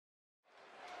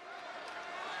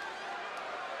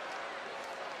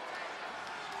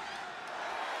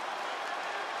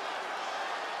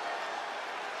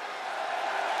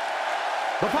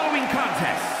The following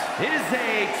contest is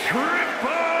a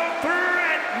triple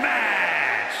threat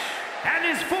match and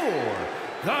is for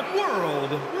the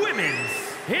World Women's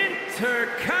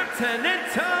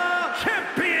Intercontinental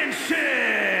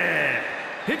Championship.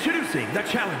 Introducing the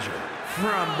challenger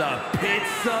from the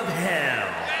pits of hell,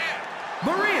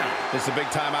 Maria. This is a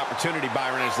big-time opportunity,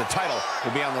 Byron, as the title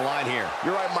will be on the line here.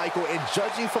 You're right, Michael, and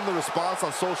judging from the response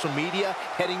on social media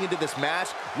heading into this match,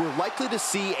 we're likely to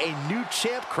see a new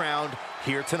champ crowned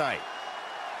here tonight.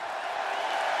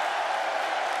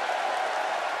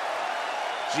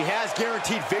 She has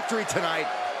guaranteed victory tonight.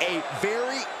 A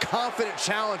very confident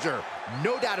challenger,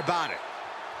 no doubt about it.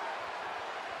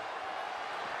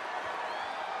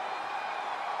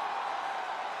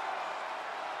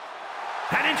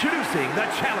 And introducing the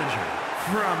challenger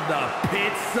from the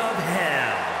pits of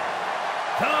hell,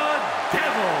 the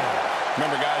Devil.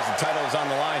 Remember, guys, the title is on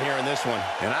the line here in this one.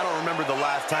 And I don't remember the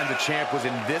last time the champ was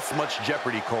in this much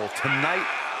jeopardy, Cole. Tonight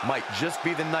might just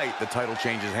be the night the title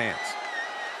changes hands.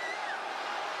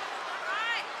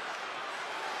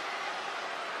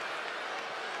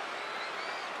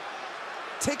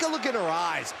 Take a look at her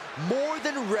eyes, more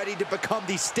than ready to become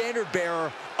the standard bearer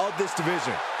of this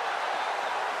division.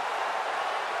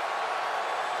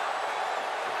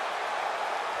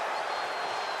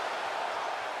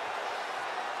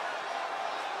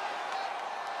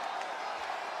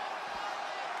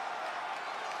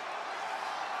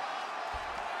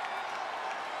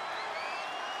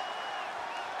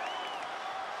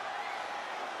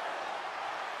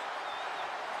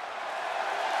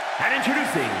 And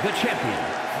introducing the champion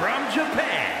from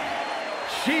Japan,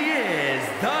 she is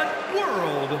the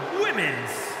World Women's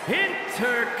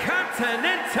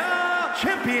Intercontinental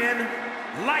Champion,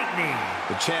 Lightning.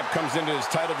 The champ comes into his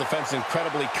title defense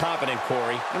incredibly confident,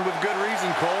 Corey. And with good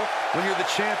reason, Cole. When you're the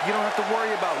champ, you don't have to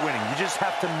worry about winning. You just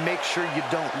have to make sure you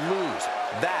don't lose.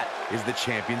 That is the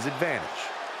champion's advantage.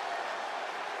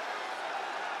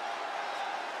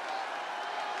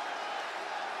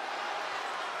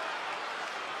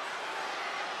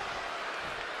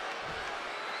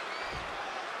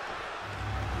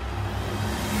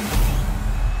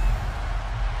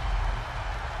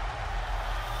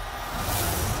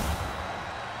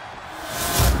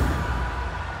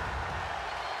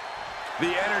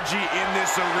 The energy in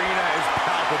this arena is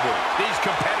palpable. These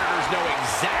competitors know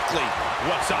exactly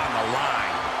what's on the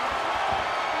line.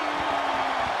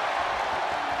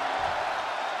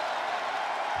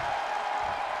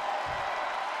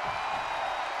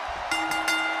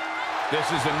 This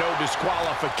is a no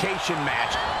disqualification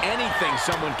match. Anything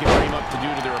someone can dream up to do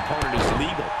to their opponent is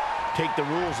legal. Take the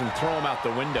rules and throw them out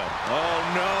the window. Oh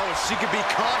no, she could be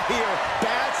caught here.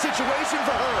 Bad situation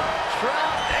for her.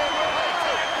 Trapped and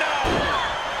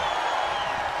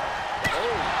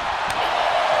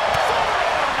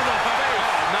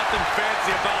Nothing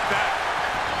fancy about that.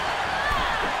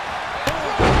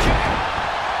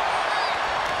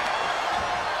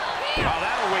 Oh,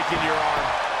 that'll weaken your arm.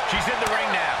 She's in the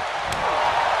ring now.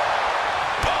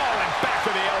 Oh, and back to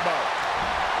the elbow.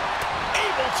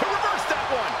 Able to reverse that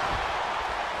one.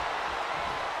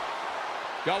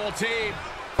 Double team.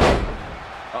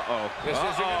 Uh-oh. This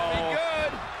isn't going to be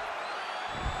good.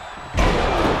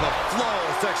 The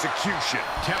flawless execution.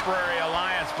 Temporary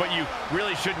alliance, but you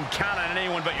really shouldn't count on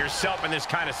anyone but yourself in this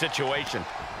kind of situation.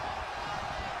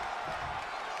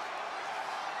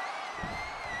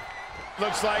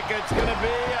 Looks like it's going to be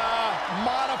a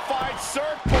modified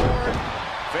surfboard.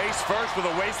 Face first with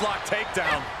a waistlock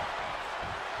takedown.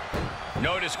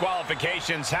 No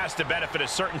disqualifications has to benefit a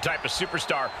certain type of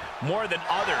superstar more than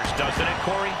others, doesn't it,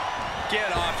 Corey?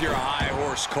 Get off your high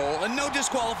horse, Cole. A no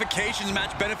disqualifications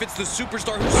match benefits the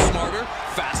superstar who's smarter,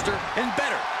 faster, and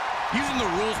better. Using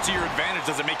the rules to your advantage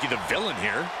doesn't make you the villain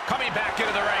here. Coming back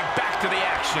into the ring, back to the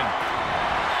action.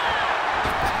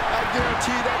 I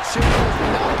guarantee that chair is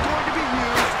not going to be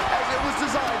used as it was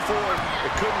designed for.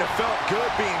 It couldn't have felt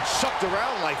good being chucked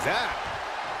around like that.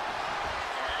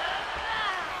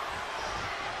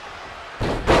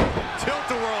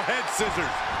 Tilt-a-whirl head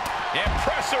scissors.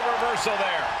 Impressive reversal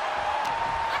there.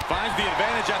 Finds the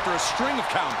advantage after a string of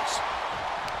counters.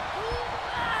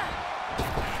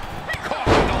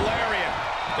 Caught with the lariat.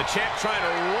 The champ trying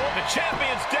to roll. The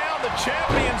champion's down. The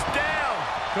champion's down.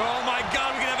 Oh my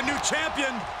God, we can have a new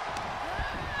champion.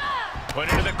 Put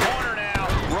into the corner now.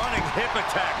 Running hip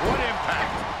attack. What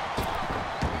impact.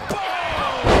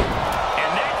 Boom!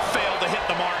 And that failed to hit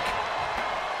the mark.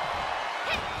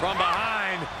 From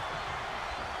behind.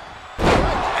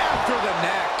 Right after the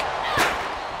neck.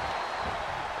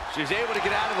 She's able to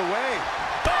get out of the way.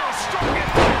 Oh, struck it.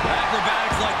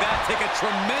 Acrobatics like that take a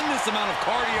tremendous amount of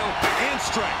cardio and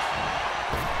strength.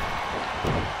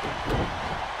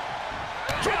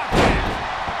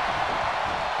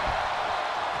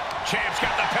 champ's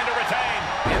got the pin to retain.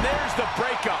 And there's the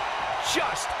breakup,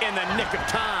 just in the nick of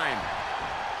time.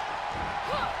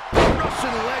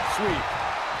 Russian leg sweep.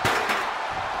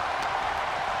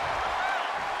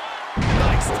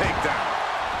 Nice takedown.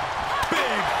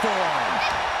 Big forearm.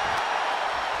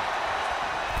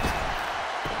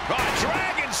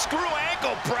 Dragon screw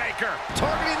ankle breaker.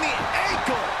 Targeting the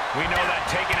ankle. We know that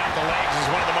taking out the legs is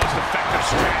one of the most effective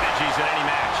strategies in any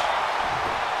match.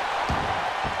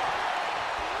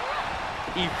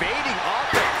 Evading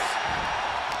offense.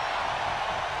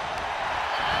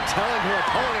 Telling her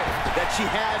opponent that she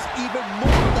has even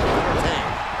more than her tank.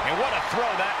 And what a throw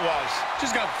that was.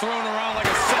 Just got thrown around like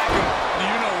a sack of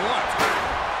you-know-what.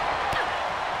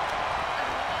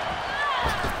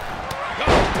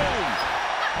 Oh, boom.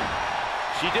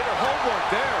 She did her homework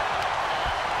there.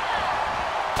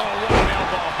 Oh, what an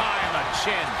elbow high on the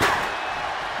chin.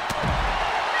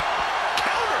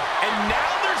 Counter. And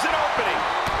now there's an opening.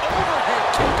 Overhead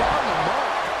kick on the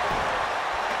mark.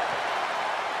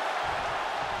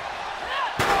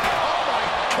 Oh, my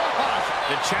gosh.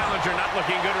 The challenger not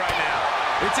looking good right now.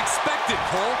 It's expected,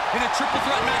 Cole. In a triple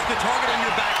threat match, the target on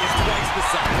your back is twice the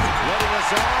size. Letting us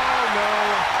all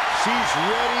know she's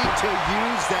ready to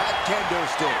use that kendo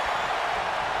stick.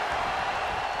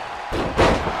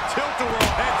 Tilt-a-whirl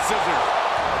head scissors.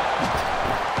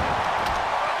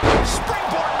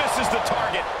 Springboard misses the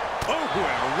target. Oh, and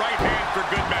a right hand for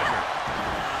good measure.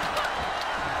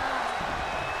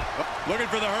 Looking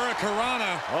for the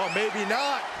Hurricanrana. Oh, maybe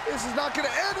not. This is not going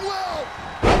to end well.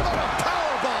 How about a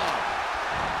powerbomb?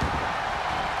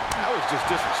 That was just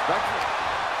disrespectful.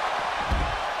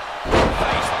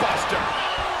 Face buster.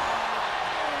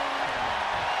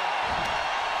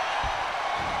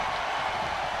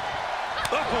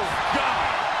 Oh,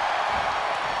 God.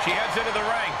 She heads into the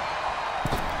ring.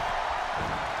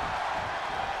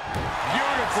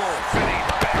 Beautiful. Spinning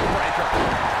backbreaker.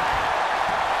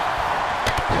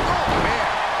 Oh, man.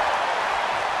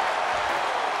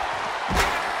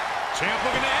 Champ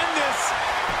looking to end this.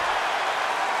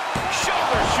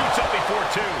 Shoulder shoots up before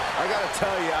two. I got to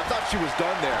tell you, I thought she was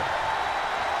done there.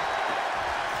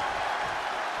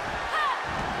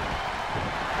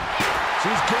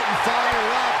 She's getting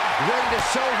fired up, ready to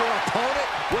show her opponent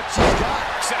what she's got.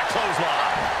 Set a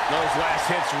clothesline. Those last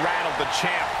hits rattled the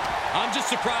champ. I'm just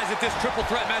surprised that this triple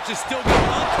threat match is still going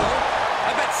on, Cole.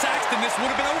 I bet Saxton this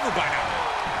would have been over by now.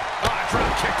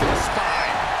 Drop kick to the spine.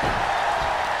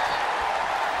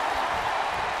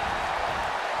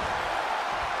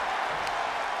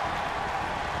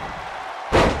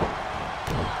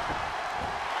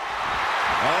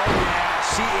 Oh, yeah,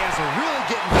 she is really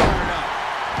getting fired up.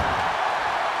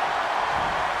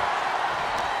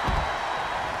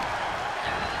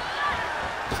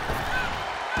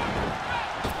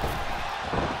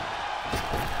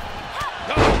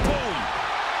 Oh, boom.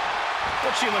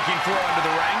 What's she looking for under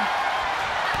the ring?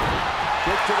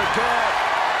 Kick to the gut.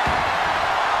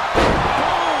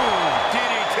 Boom!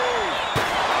 DDT.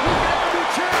 We have a new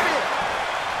champion.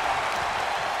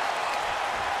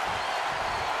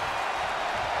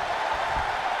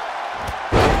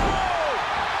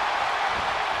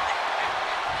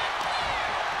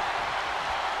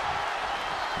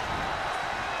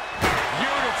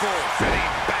 Beautiful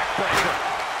fitting backbreaker.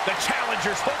 The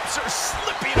challenger's hopes are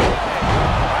slipping away.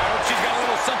 I hope she's got a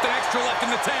little something extra left in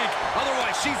the tank.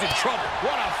 Otherwise, she's in trouble.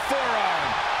 What a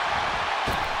forearm.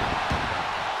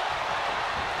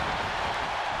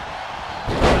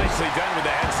 Nicely done with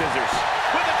the head scissors.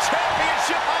 With the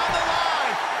championship on the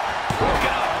line.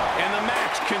 Broken up, and the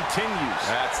match continues.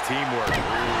 That's teamwork.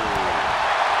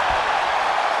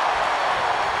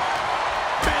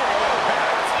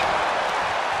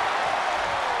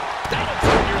 That'll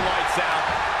turn your lights out.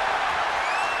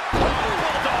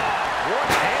 Bulldog.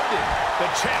 One-handed. The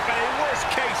champ in a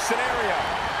worst-case scenario.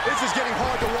 This is getting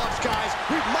hard to watch, guys.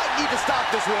 We might need to stop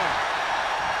this one.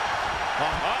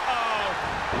 Uh-oh.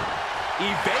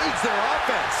 Evades their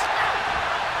offense.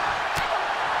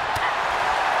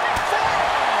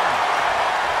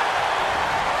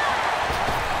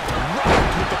 Right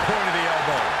with the point of the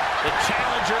elbow. The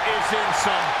challenger is in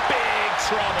some big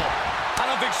trouble. I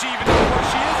don't think she even knows where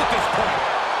she is at this point.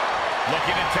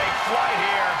 Looking to take flight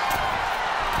here.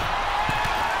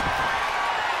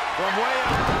 From way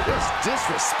up. It's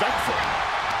disrespectful.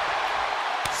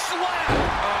 Slap!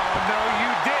 Oh, no,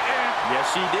 you didn't. Yes,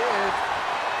 she did.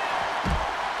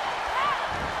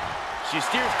 She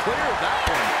steers clear of that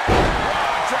one.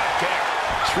 Raw drop kick.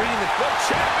 Treating the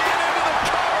Champion into the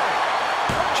cover.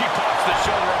 She pops the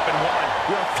shoulder up and one.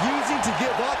 refusing to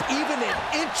give up even an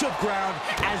inch of ground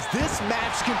as this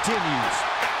match continues.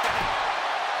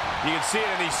 You can see it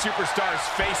in these superstars'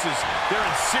 faces. They're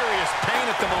in serious pain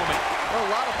at the moment. Well,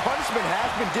 a lot of punishment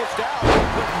has been dished out,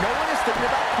 but no one is thinking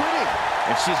about quitting.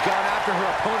 And she's gone after her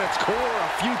opponent's core a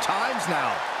few times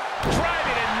now.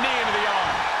 Driving a knee into the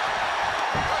arm.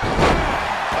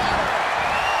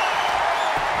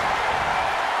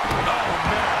 Oh,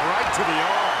 man, right to the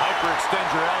arm. Hyperextend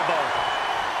your elbow.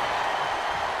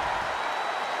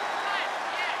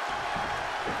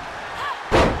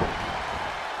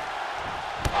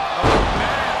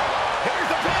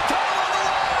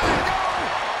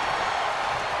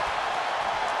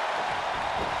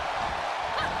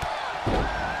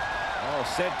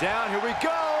 Set down, here we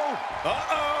go.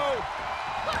 Uh-oh.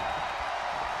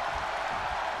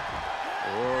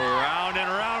 Round and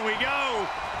round we go.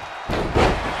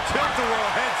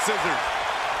 Tilt-a-whirl head scissors.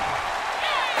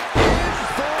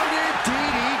 Inverted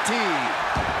DDT.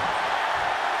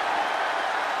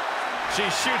 She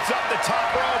shoots up the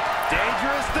top rope.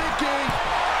 Dangerous thinking.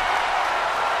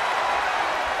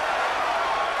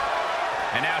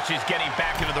 And now she's getting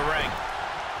back into the ring.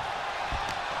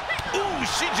 Ooh,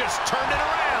 she just turned it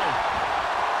around.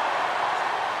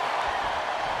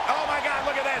 Oh, my God,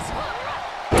 look at this.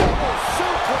 Double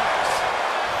suplex.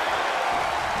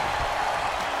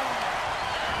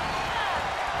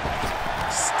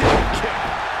 Step kick.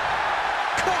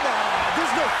 Come on,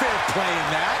 there's no fair play in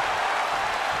that.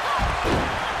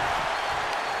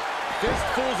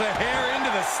 Fistfuls of hair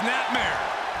into the snapmare.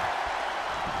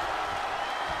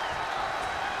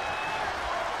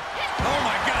 Oh,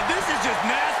 my God, this is just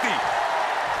nasty.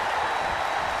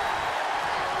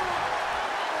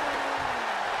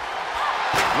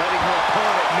 Letting her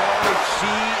opponent know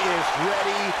she is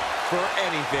ready for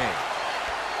anything.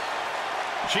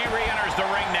 She re-enters the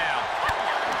ring now.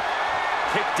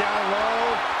 Kick down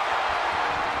low.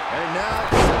 And now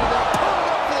setting the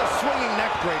opponent up for the swinging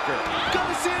neck breaker.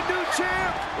 Gonna see a new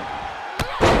champ.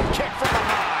 Kick from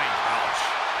behind. Ouch.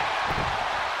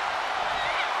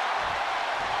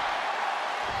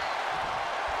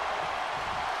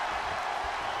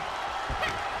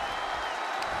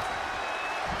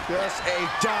 Just a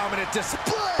dominant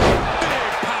display.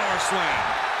 Big power slam.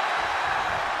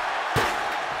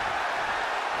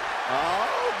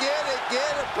 Oh, get it,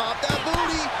 pop that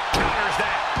booty. Counters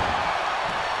that.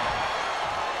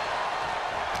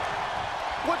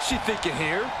 What's she thinking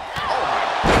here? Oh my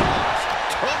gosh,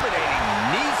 terminating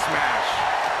knee smash.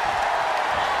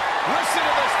 Listen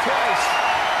to this place.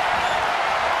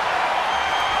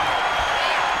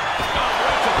 Oh,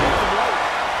 that's a piece of rope.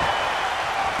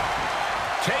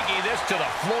 Taking this to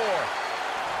the floor.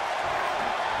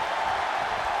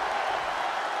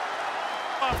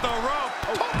 Off the rope.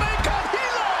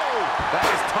 That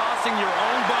is tossing your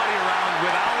own body around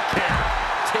without a care,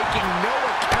 taking no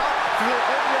account for your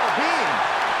own well-being.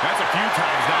 That's a few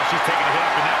times now she's taken a hit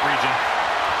up in that region.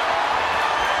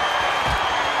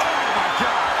 Oh my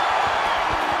God.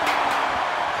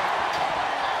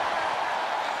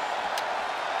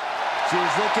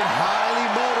 She's looking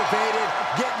highly motivated,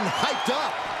 getting hyped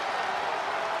up.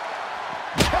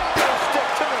 Kendo stick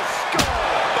to the skull.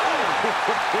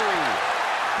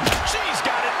 She's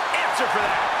got an answer for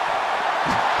that.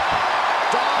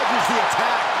 Dodges the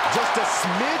attack just a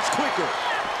smidge quicker.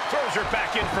 Throws her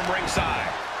back in from ringside.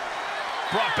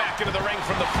 Brought back into the ring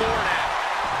from the floor now.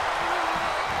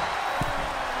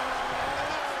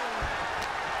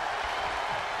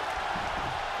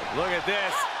 Look at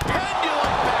this.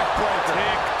 Pendulum backbreaker.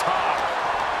 Tick-tock.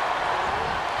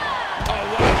 A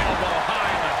one elbow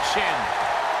high on the chin.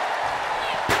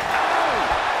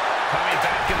 Coming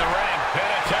back in the ring.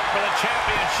 Pin attempt for the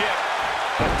championship.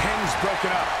 The pin's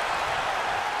broken up.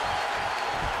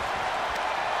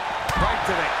 Right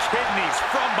to the kidneys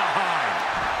from behind.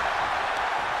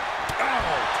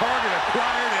 Oh, target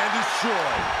acquired and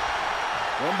destroyed.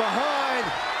 From behind.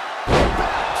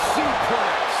 Back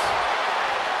suplex.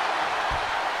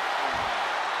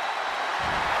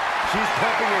 She's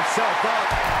pumping herself up,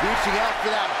 reaching out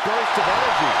for that burst of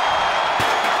energy.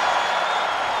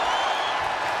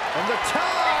 From the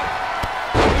top.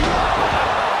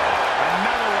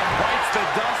 Another one bites the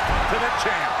dust to the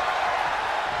champ.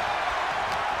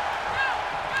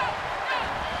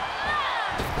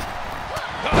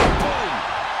 Oh, boom!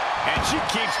 And she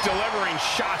keeps delivering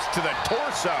shots to the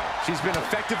torso. She's been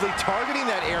effectively targeting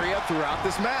that area throughout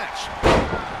this match.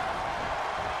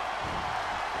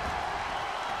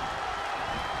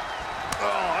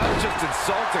 Oh, that's just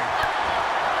insulting.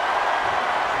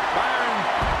 Byron,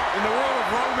 in the world of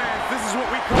romance, this is what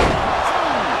we call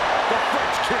The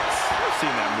French kiss. I've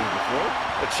seen that move before.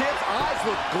 The champ's eyes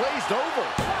look glazed over.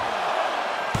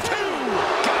 Two!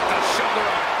 Got the shoulder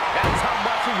up. That's how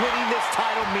much he winning this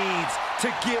title means to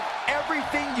give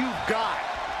everything you've got.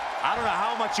 I don't know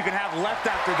how much you can have left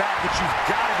after that, but you've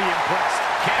got to be impressed.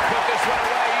 Can't put this one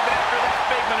away even after that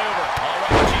big maneuver. All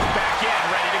right, she's back in,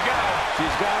 ready to go.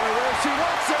 She's got her where she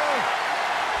wants her.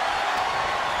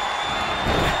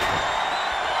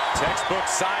 Textbook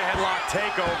side headlock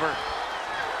takeover.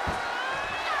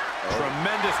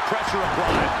 Tremendous pressure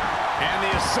applied. And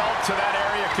the assault to that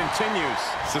area continues.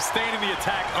 Sustaining the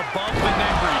attack above the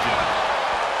neck region.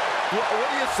 What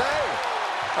do you say?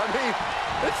 I mean,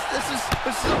 this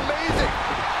is amazing.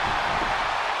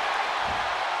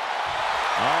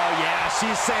 Oh, yeah,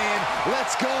 she's saying,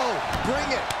 let's go. Bring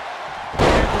it.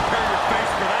 Can't prepare your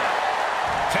face for that.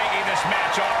 Taking this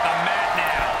match off the mat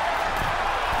now.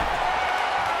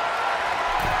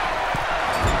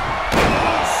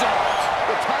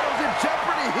 The title's in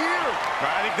jeopardy here.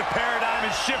 I think the paradigm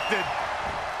has shifted.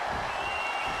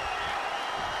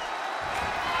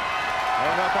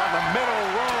 And up on the middle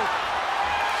rope.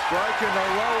 Striking the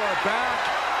lower back.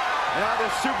 Now the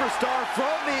superstar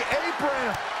from the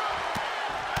apron.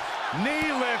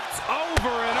 Knee lifts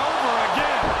over and over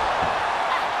again.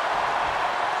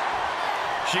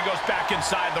 She goes back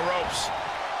inside the ropes.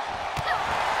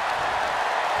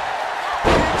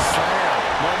 Big slam.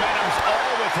 Momentum's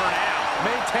all with her now.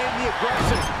 Maintain the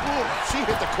aggression. Ooh, she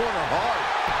hit the corner hard.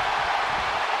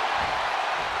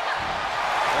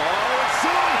 Oh, and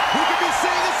soon we could be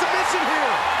seeing a submission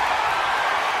here.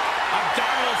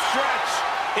 Abdominal stretch.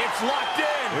 It's locked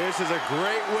in. This is a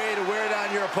great way to wear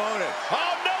down your opponent.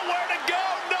 Oh, nowhere to go.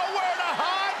 Nowhere to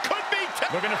hide. Could be.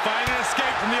 Looking to find an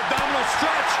escape from the abdominal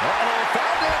stretch. Uh-oh,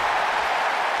 found it.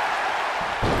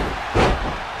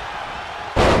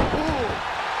 Ooh.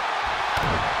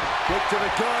 Kick to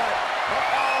the gut.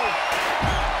 Uh-oh.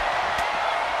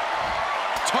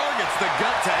 Targets the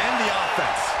gut to end the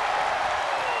offense.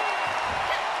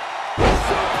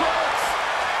 Suplex.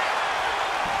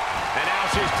 And now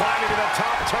she's climbing to the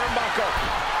top turnbuckle.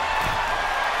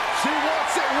 She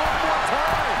wants it one more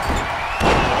time.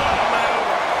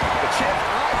 The champ's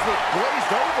eyes look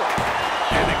glazed over.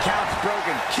 And the count's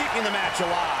broken, keeping the match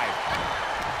alive.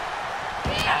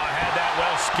 Oh, had that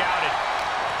well scouted.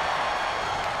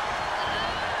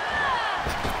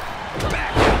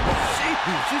 Back up.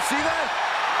 Did you see that?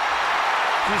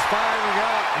 She's firing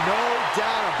up, no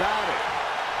doubt about it.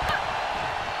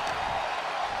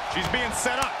 She's being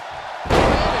set up.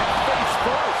 Landed face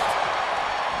first.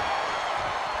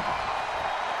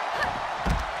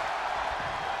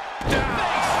 Down.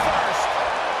 Face first.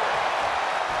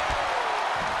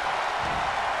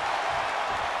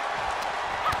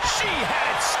 She had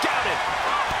it scouted.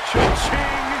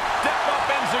 Cha-ching. Step up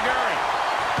enziguri.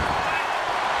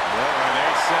 What are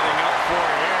they setting up for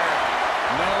here?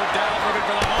 No doubt looking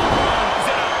for the home run. Is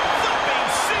it a flipping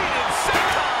seated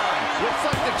senton? Looks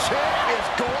like the champ is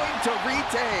going to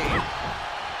retain.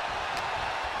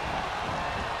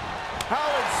 How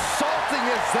insulting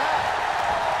is that?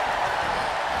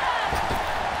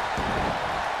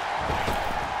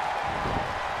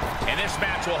 And this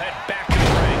match will head back to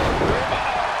the ring.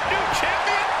 New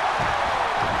champion.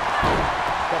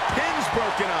 The pin's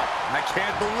broken up. I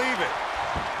can't believe it.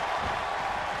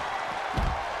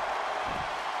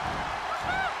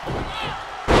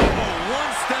 Oh,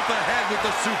 one step ahead with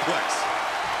the suplex.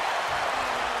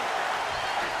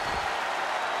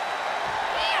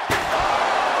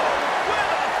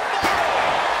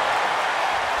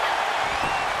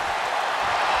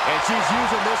 And she's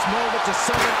using this moment to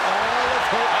summon all of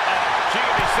her. She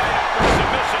could be set up for a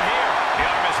submission here. The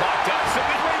arm is locked up.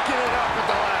 Breaking it up at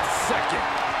the last second.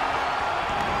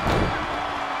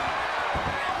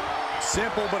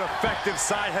 Simple but effective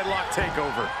side headlock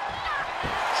takeover.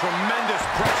 Tremendous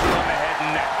pressure on the head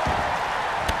and neck.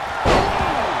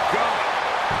 Oh, God.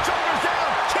 Shoulders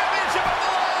down. Championship on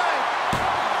the line.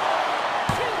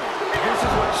 This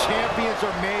is what champions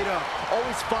are made of.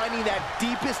 Always finding that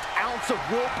deepest ounce of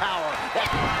willpower. That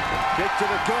kick to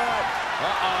the gut.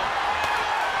 Uh-oh.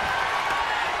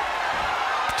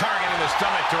 Targeting the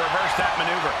stomach to reverse that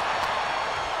maneuver.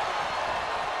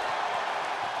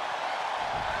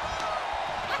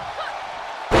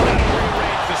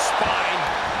 Rearrange the spine.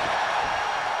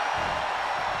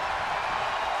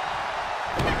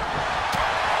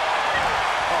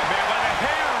 Oh, man, by the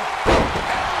hair.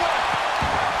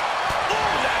 Oh,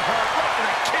 that hurt right in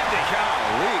the kidney.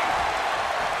 Golly.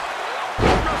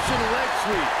 Russian leg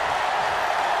sweep.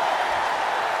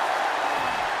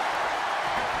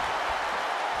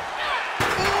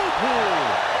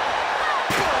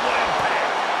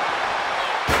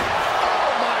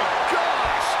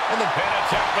 Pin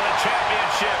attempt for the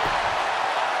championship.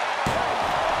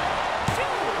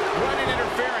 Running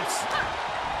interference.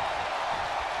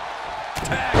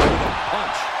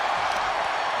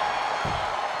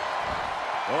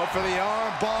 for the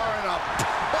arm bar and a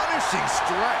punishing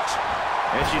stretch.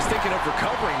 And she's thinking of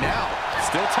recovering now.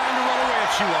 Still time to run away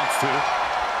if she wants to.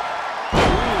 Ooh,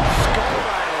 skull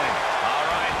rattling. All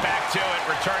right, back to it,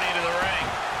 returning to the ring.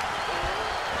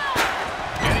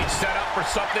 Getting set up for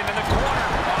something in the corner.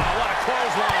 Oh, what a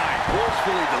clothesline.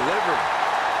 Forcefully delivered.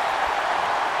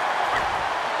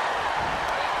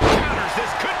 Counters,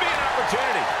 this could be an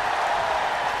opportunity.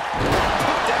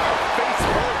 Put down face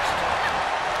first.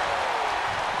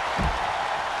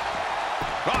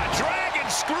 Oh, dragon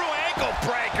screw ankle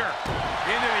breaker.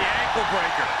 Into the ankle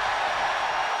breaker.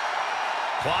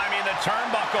 Climbing the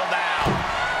turnbuckle now.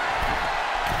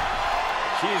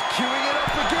 She is queuing it up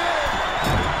again.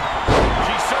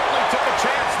 She certainly took a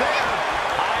chance there.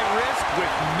 High risk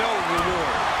with no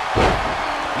reward.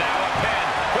 Now a pin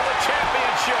for the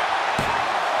championship.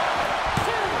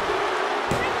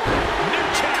 New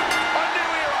champ. A new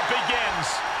era begins.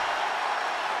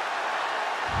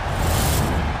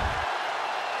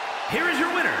 Here is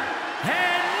your winner,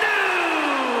 and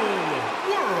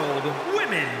new World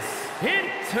Women's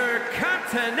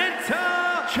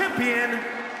Intercontinental Champion,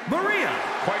 Maria.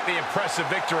 Quite the impressive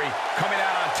victory, coming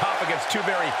out on top against two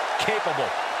very capable,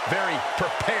 very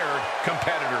prepared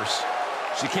competitors.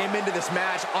 She came into this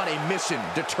match on a mission,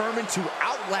 determined to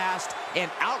outlast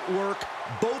and outwork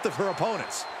both of her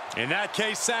opponents. In that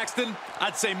case, Saxton,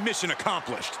 I'd say mission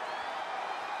accomplished.